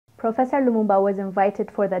Professor Lumumba was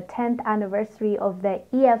invited for the 10th anniversary of the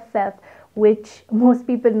EFF, which most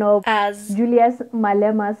people know as Julius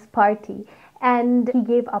Malema's party. And he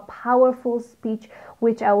gave a powerful speech,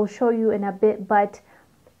 which I will show you in a bit, but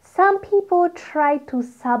some people try to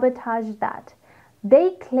sabotage that.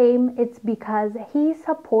 They claim it's because he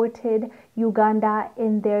supported Uganda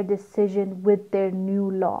in their decision with their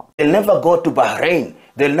new law. They'll never go to Bahrain.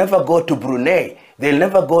 They'll never go to Brunei. They'll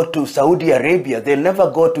never go to Saudi Arabia. They'll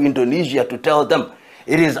never go to Indonesia to tell them.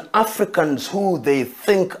 It is Africans who they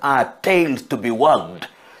think are tails to be wagged.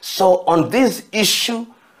 So on this issue,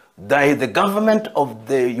 the government of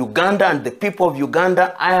the Uganda and the people of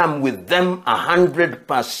Uganda, I am with them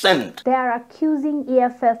 100%. They are accusing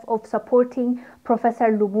EFF of supporting Professor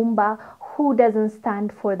Lumumba, who doesn't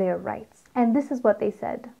stand for their rights. And this is what they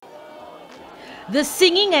said. The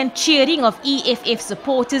singing and cheering of EFF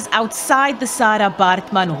supporters outside the Sarah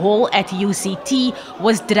Baartman Hall at UCT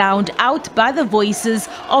was drowned out by the voices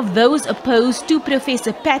of those opposed to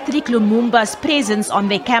Professor Patrick Lumumba's presence on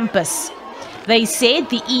their campus. They said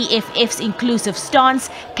the EFF's inclusive stance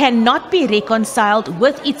cannot be reconciled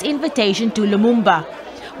with its invitation to Lumumba.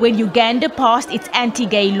 When Uganda passed its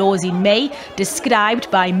anti-gay laws in May, described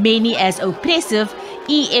by many as oppressive,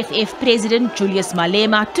 EFF President Julius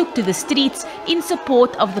Malema took to the streets in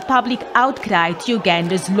support of the public outcry to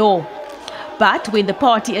Uganda's law. But when the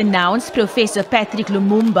party announced Professor Patrick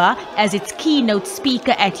Lumumba as its keynote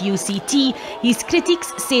speaker at UCT, his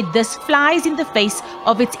critics said this flies in the face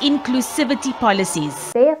of its inclusivity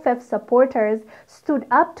policies. The AFF supporters stood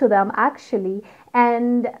up to them actually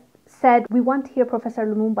and said, we want to hear Professor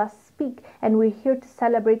Lumumba speak, and we're here to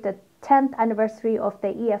celebrate the 10th anniversary of the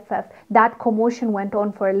EFF. That commotion went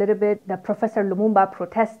on for a little bit. The Professor Lumumba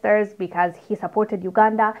protesters, because he supported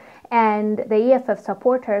Uganda, and the EFF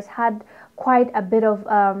supporters had quite a bit of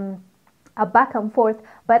a back and forth,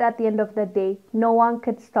 but at the end of the day, no one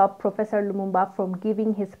could stop Professor Lumumba from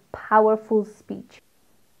giving his powerful speech.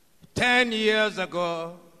 10 years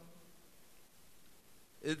ago,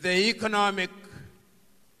 the economic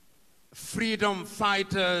freedom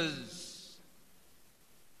fighters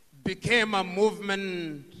became a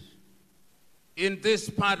movement in this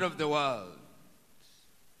part of the world.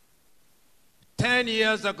 10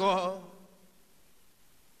 years ago,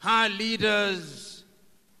 our leaders,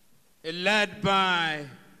 led by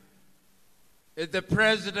the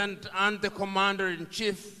President and the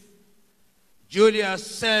Commander-in-Chief,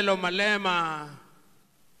 Julius Malema,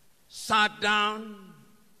 sat down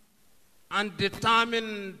and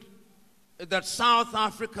determined that South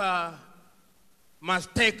Africa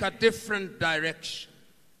must take a different direction.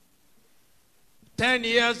 10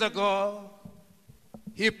 years ago,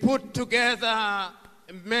 he put together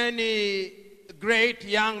many great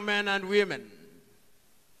young men and women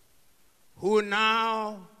who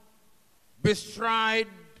now bestride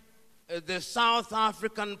the South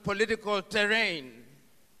African political terrain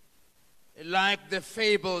like the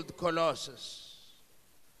fabled Colossus,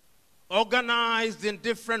 organized in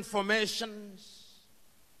different formations,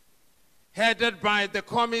 headed by the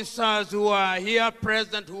commissars who are here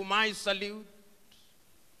present, whom I salute,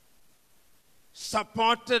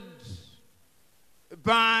 supported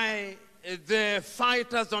by the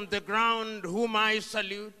fighters on the ground, whom I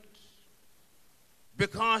salute,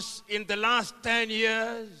 because in the last 10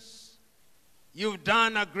 years, you've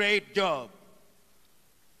done a great job.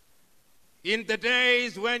 In the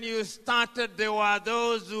days when you started, there were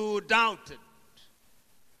those who doubted,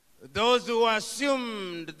 those who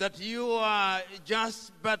assumed that you are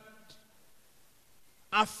just but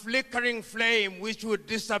a flickering flame which would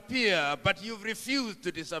disappear, but you've refused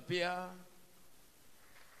to disappear.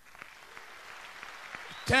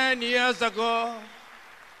 10 years ago,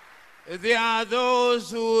 there are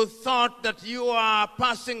those who thought that you are a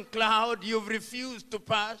passing cloud. You've refused to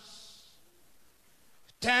pass.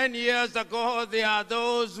 10 years ago, there are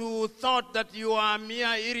those who thought that you are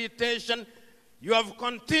mere irritation. You have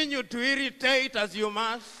continued to irritate as you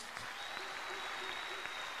must.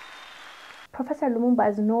 Professor Lumumba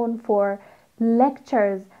is known for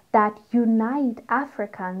lectures that unite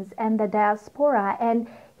Africans and the diaspora, and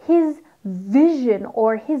his vision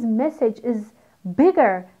or his message is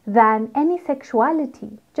bigger than any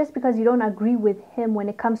sexuality. Just because you don't agree with him when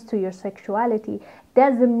it comes to your sexuality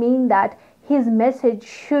doesn't mean that his message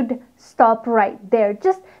should stop right there.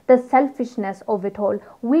 Just the selfishness of it all.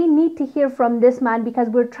 We need to hear from this man because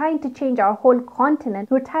we're trying to change our whole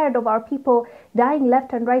continent. We're tired of our people dying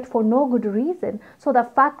left and right for no good reason. So the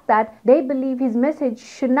fact that they believe his message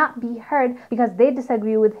should not be heard because they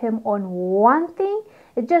disagree with him on one thing,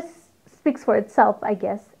 it just speaks for itself, I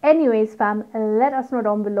guess. Anyways, fam, let us know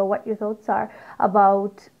down below what your thoughts are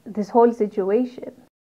about this whole situation.